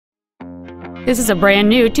This is a brand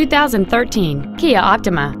new 2013 Kia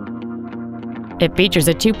Optima. It features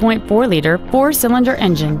a 2.4-liter four-cylinder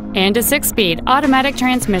engine and a 6-speed automatic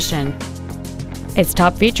transmission. Its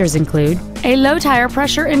top features include a low tire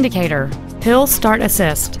pressure indicator, hill start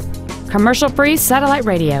assist, commercial-free satellite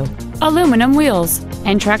radio, aluminum wheels,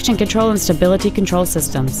 and traction control and stability control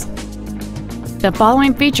systems. The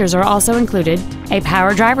following features are also included: a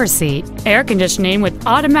power driver's seat, air conditioning with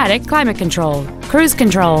automatic climate control, cruise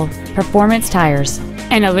control, performance tires,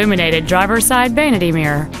 an illuminated driver's side vanity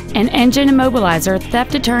mirror, an engine immobilizer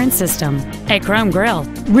theft deterrent system, a chrome grille,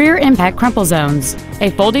 rear impact crumple zones, a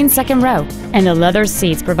folding second row, and the leather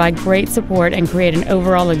seats provide great support and create an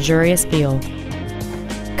overall luxurious feel.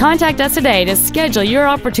 Contact us today to schedule your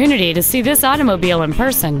opportunity to see this automobile in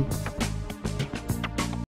person.